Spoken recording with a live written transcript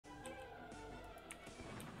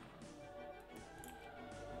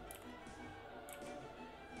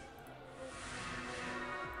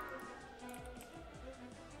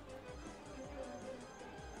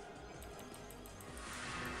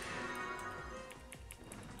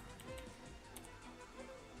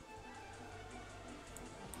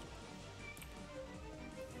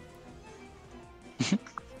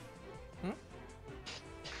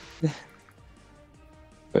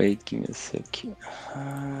Wait, give me a sec.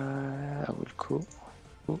 I will go.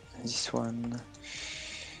 Oh, this one.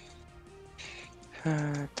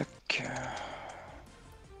 Tac.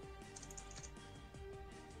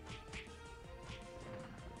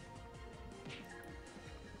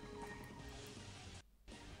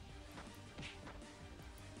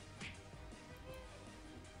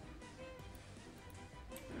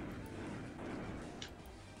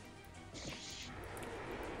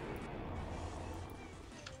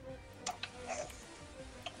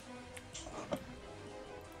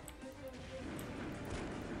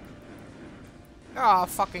 Ah,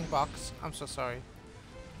 fucking box. I'm so sorry.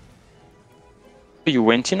 You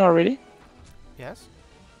went in already? Yes?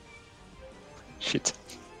 Shit.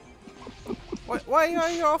 Why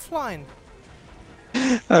are you offline?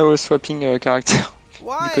 I was swapping a character.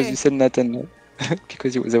 Why? Because you said Nathan.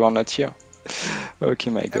 Because they were not here.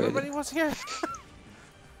 Okay, my god. Everybody was here.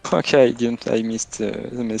 Okay, I missed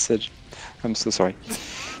the message. I'm so sorry.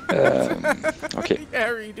 Okay. Yeah,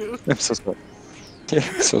 redo. I'm so sorry.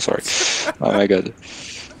 Yeah, so sorry. Oh my god.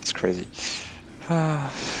 It's crazy.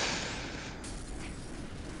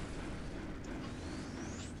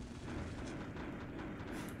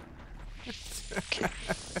 Okay.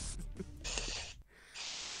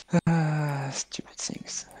 Stupid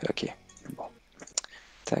things. Ok. Bon.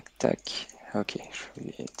 Tac, tac. Ok. Je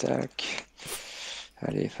vais tac.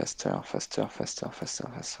 Allez, faster, faster, faster, faster,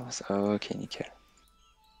 faster, faster. Ok, nickel.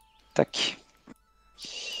 Tac.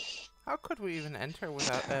 How could we even enter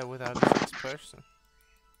without a sixth person?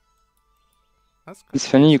 That's It's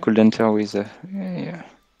funny you confusing. could enter with yeah.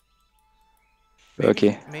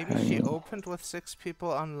 Okay. Maybe she opened with 6 people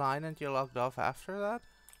online and you logged off after that?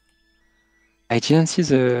 I didn't see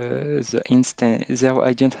the instance.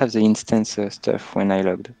 I didn't have the instance stuff when I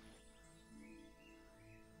logged.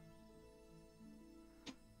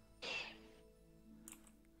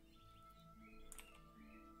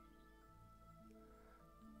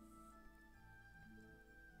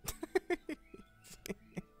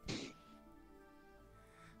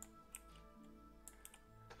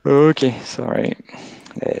 Okay, sorry.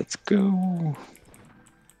 Let's go.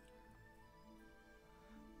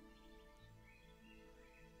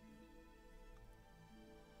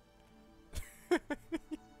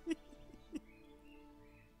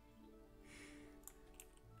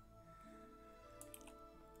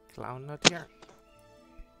 Clown not here.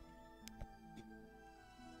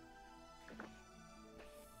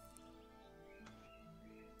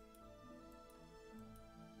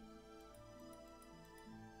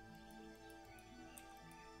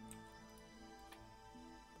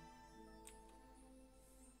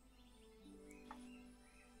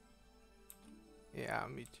 Yeah,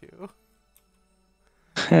 me too.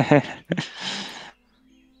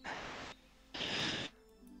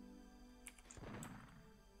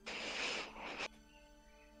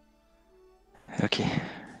 Okay.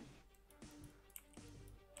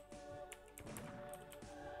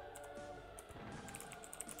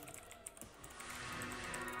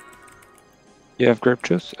 You have grape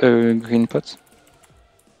juice? Green pots?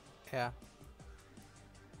 Yeah.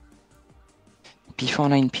 Before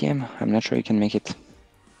 9 p.m. I'm not sure you can make it.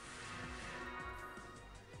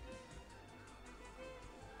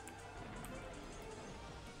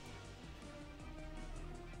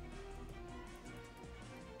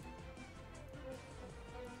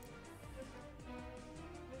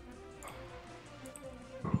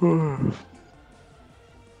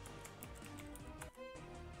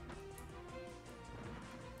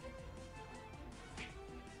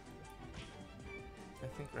 I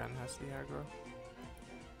think Ren has the aggro.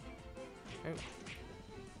 Oh.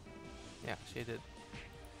 Yeah, she did.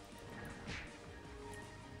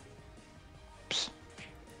 Oops.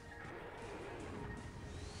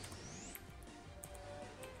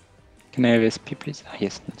 Can I have SP, please? Ah,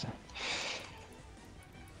 yes, that's it.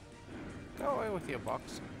 Go away with your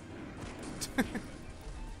box.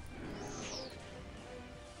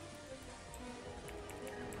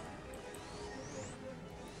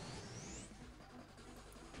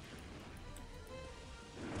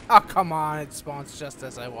 Oh, come on, it spawns just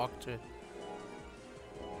as I walk to it.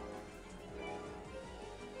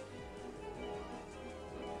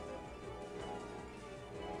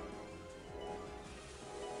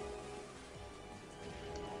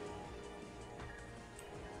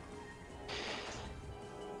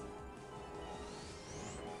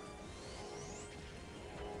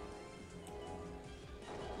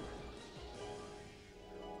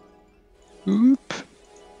 Oop.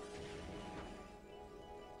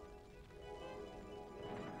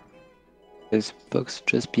 There's a box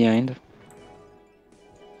just behind.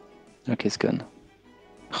 Okay, it's gone.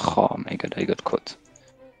 Oh my god, I got caught.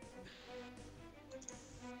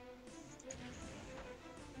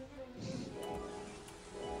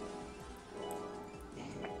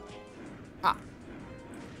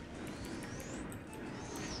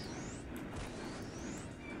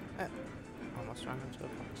 turn into a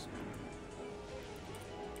box.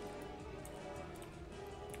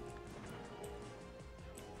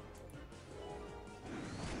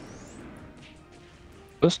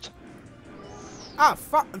 Ghost? Ah,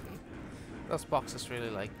 fuck! Those boxes really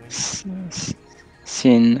like me.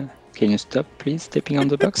 Sin, can you stop, please, stepping on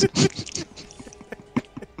the box?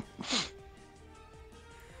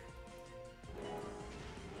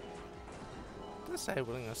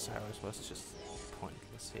 Disabling Osiris was just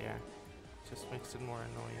pointless here. Just makes it more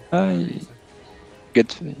annoying for no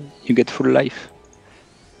reason. You get full life.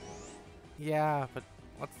 Yeah, but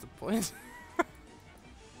what's the point?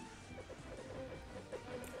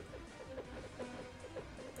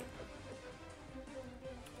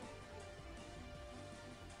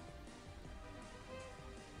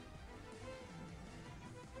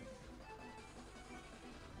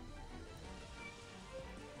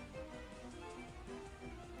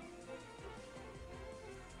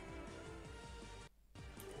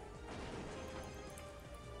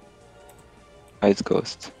 Oh, it's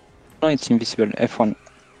Ghost. No, it's invisible. F1.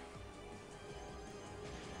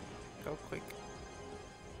 Go quick.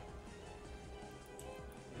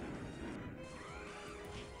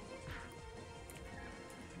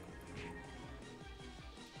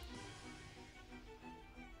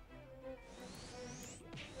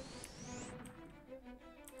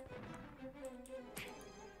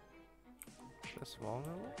 That's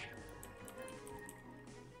vulnerable?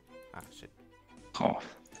 Ah, shit. Oh.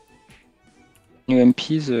 New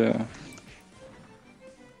MPs,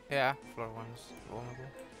 Yeah, floor 1 is vulnerable.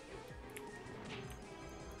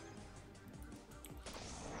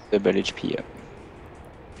 double HP, yeah.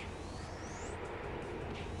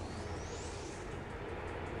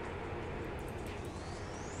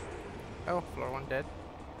 Oh, floor 1 dead.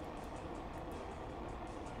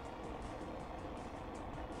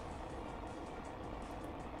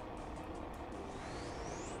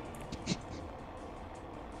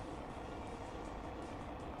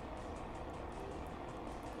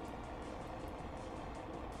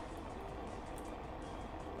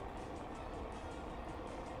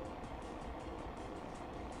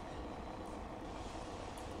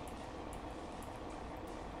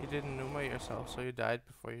 You didn't Numa yourself, so you died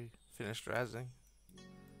before you finished razzing.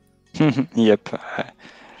 Yep.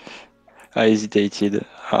 I hesitated.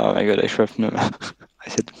 Oh my god, I should have Nema. I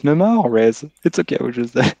said Nema or Rez? It's okay, I will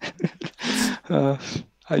just die.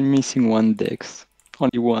 I'm missing one dex.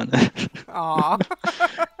 Only one. Aww.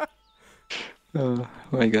 Oh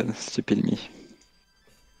my god, stupid me.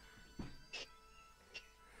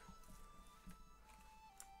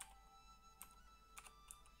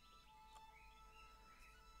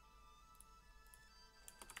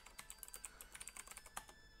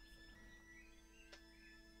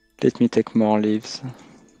 Let me take more leaves.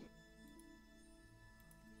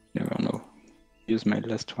 Never know. Use my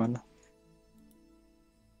last one.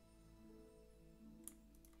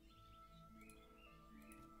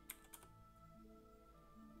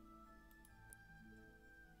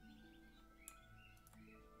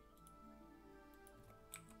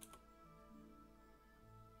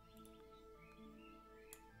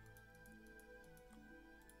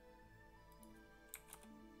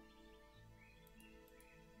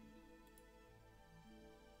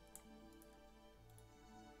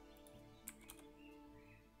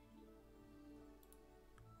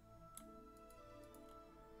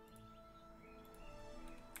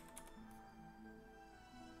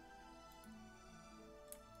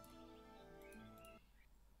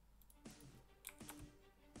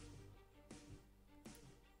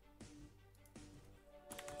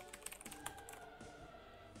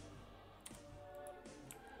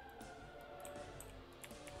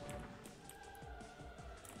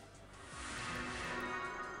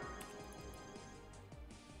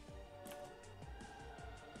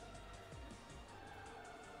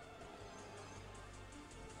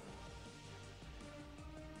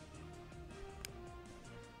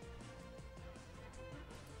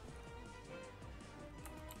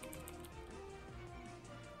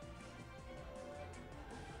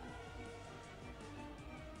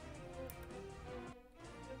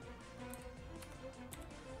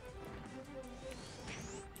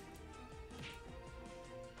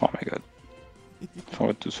 Oh my god.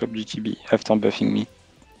 Forward to swap GTB after buffing me.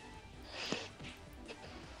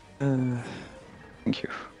 Thank you.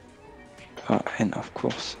 And of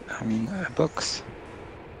course, I'm in a box.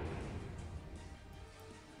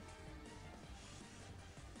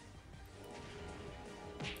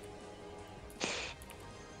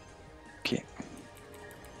 Okay.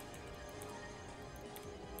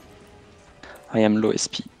 I am low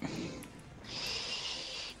SP.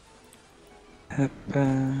 Hop,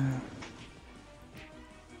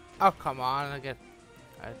 Oh, come on.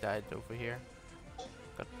 I died over here.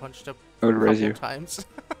 Got punched up I a will raise couple you. times.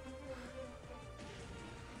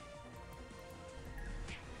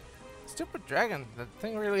 Stupid dragon. That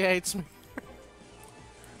thing really hates me.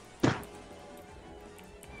 Oh,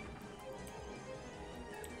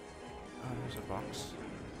 there's a box.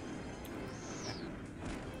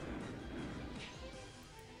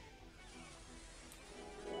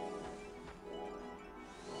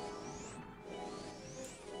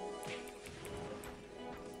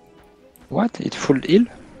 What? It full heal?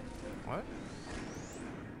 What?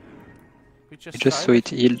 We I just just tried saw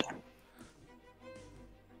it. it healed.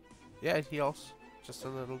 Yeah, it heals. Just a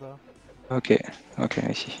little though. Okay, okay,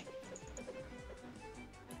 I see.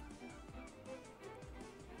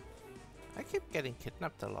 I keep getting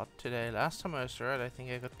kidnapped a lot today. Last time I was right, I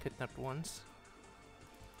think I got kidnapped once.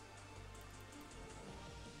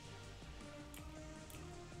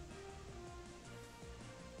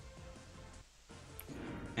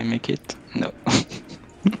 I make it? No.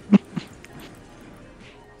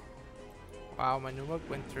 Wow, my Numuk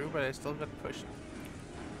went through, but I still got pushed.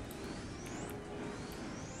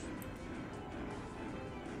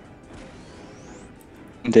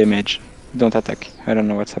 Damage. Don't attack. I don't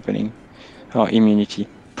know what's happening. Oh, immunity.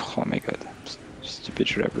 Oh my god. Stupid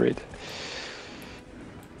should have read.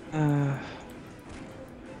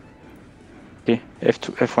 Okay,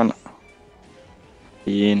 F2, F1.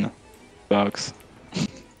 In. Box.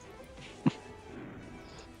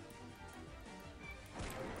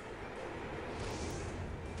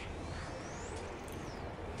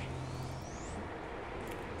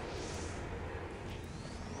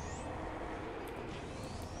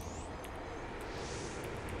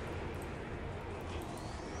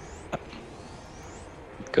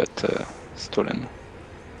 It got stolen.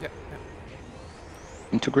 Yeah.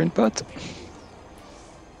 Into green pot.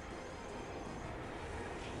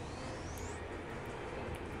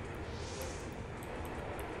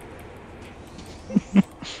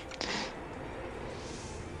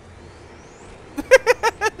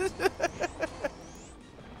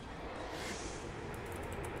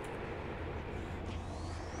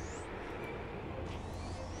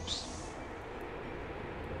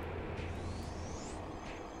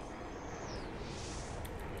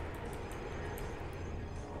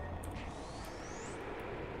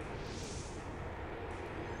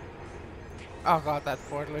 Oh god, that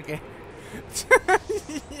portal again.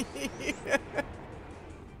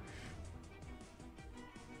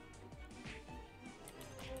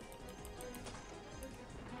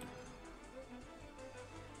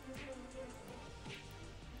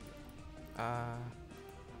 I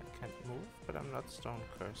can't move, but I'm not stone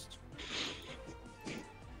cursed.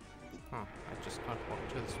 Huh, I just can't walk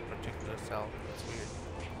to this particular cell. That's weird.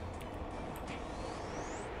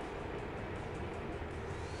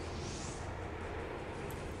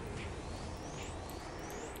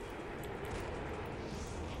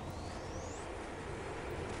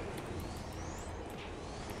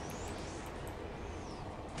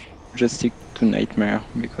 Just stick to nightmare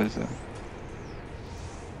because You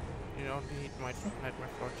don't need my nightmare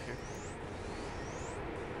fort here.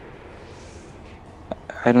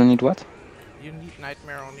 I don't need what? You need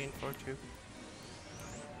nightmare only in fort 2.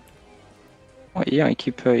 Oh yeah, I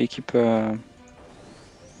keep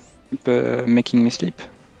making me sleep.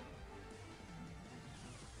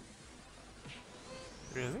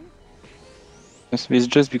 Really? It's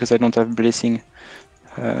just because I don't have blessing.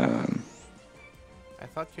 I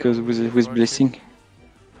thought you Because only need with fort 2. blessing.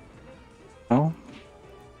 No?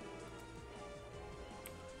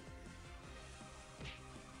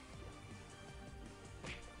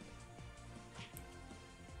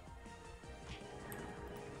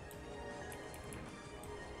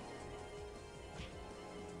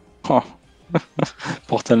 Oh,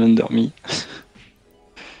 portal under me.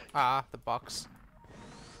 Ah, the box.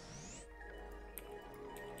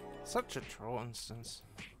 Such a troll instance.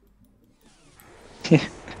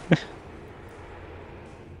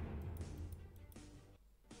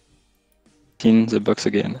 In the box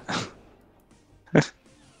again. Oh,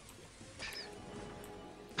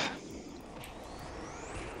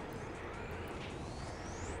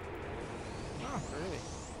 really?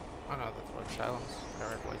 Oh no, that's white silence. I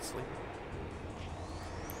read white sleep.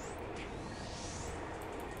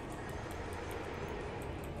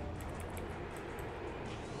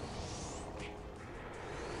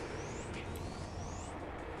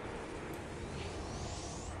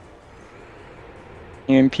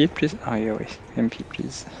 MP, please. Ah, yeah, wait. MP,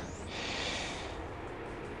 please.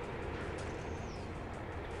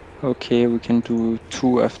 Okay, we can do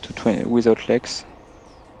 2 after 20 without legs.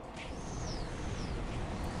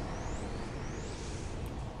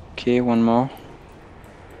 Okay, one more.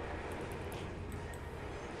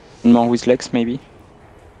 One more with legs, maybe.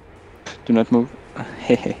 Do not move.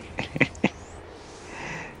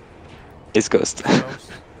 It's ghost.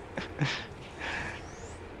 Ghost.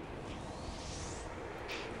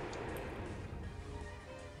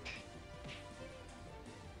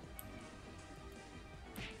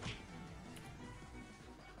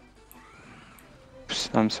 Oops,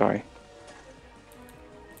 I'm sorry.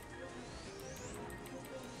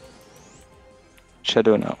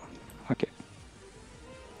 Shadow now. Okay.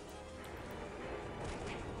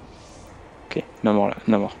 Okay, no more,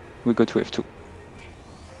 no more. We go to F2.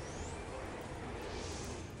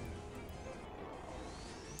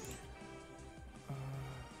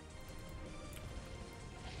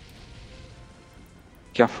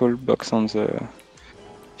 Careful, box on the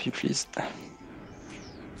P, please.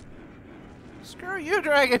 Screw you,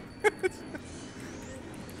 dragon!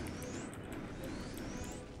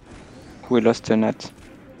 We lost a net.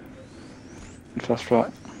 First floor.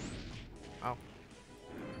 What? Oh.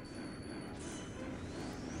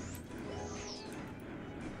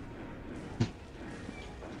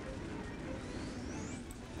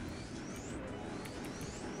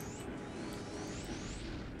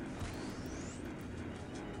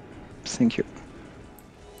 Thank you.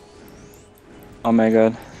 Oh my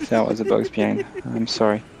god, there was a box behind. I'm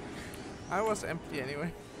sorry. I was empty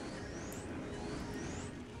anyway.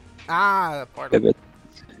 Ah, the Yeah, portal.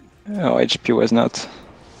 but our HP was not.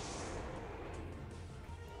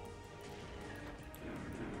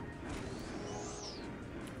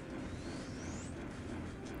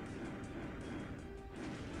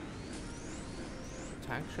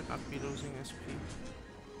 Tank should not be losing SP.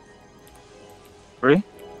 Really?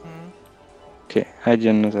 Hmm. Okay, I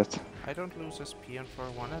didn't know that. I don't lose SP, and for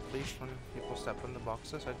one at least when people step on the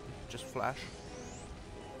boxes, I just flash.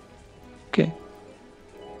 Okay.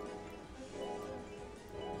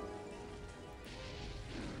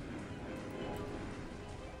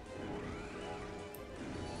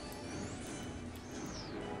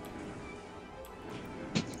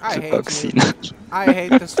 I The hate box you. scene. I hate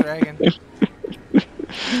this dragon.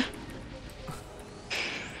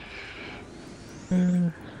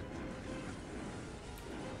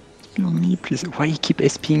 On me, please. Why you keep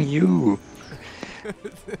SPing you?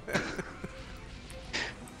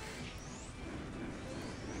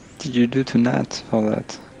 Did you do to Nat for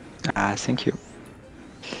that? Ah, thank you.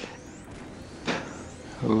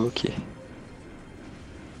 Okay.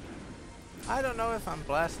 I don't know if I'm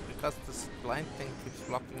blessed because this blind thing keeps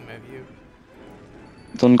blocking my view.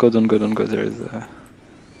 Don't go, don't go, don't go. There is a...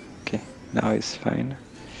 Okay, now it's fine.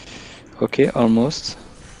 Okay, almost.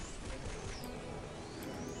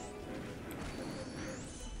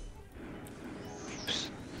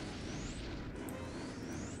 Oops.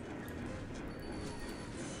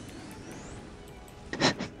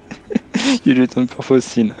 You did it on purpose,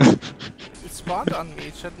 Sin. It spawned on me,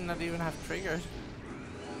 it should not even have triggered.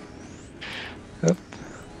 Hop.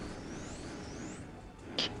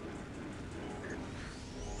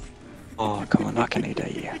 Oh, come on, how can I die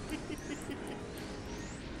here?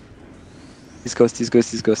 This ghost, this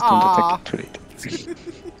ghost, this ghost. Don't Ah. attack. Too late.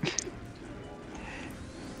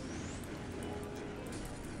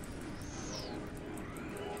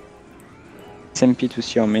 SMP to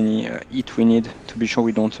see how many hit we need to be sure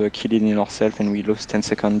we don't kill it in ourselves and we lose 10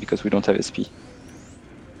 seconds because we don't have SP.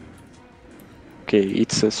 Okay,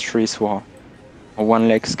 it's a 3 Sura. Or 1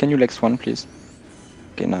 Lex. Can you Lex 1, please?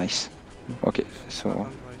 Okay, nice. Okay, so... Talon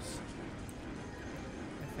voice.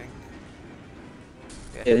 I think.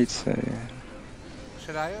 Yeah, Yes, it's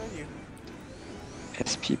should I or you?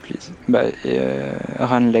 SP, please. But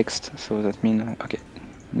run Lex, so that means... okay,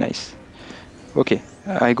 nice. Okay,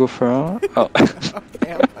 I go for... Oh.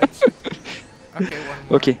 Okay, I'll punch you. Okay, one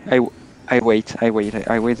more. Okay, I wait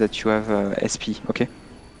that you have SP, okay?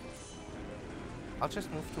 I'll just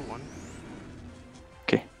move to 1.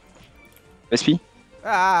 Okay. SP?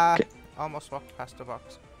 Ah! Okay. Almost walked past the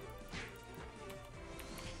box.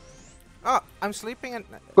 Oh, I'm sleeping and...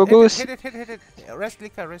 Go, hit go! it, hit it, hit it, hit it! Rest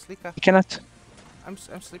Lika, rest Lika. You cannot. I'm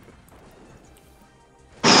sleeping.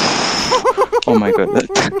 Oh my god.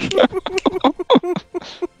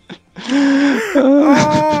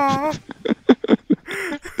 Oh.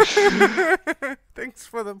 Thanks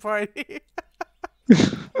for the party.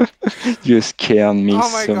 You scared me Oh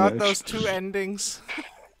my so god, much. those 2 endings.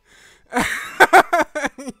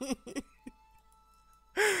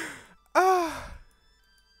 Ah.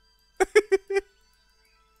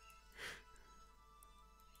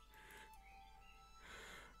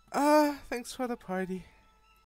 Thanks for the party.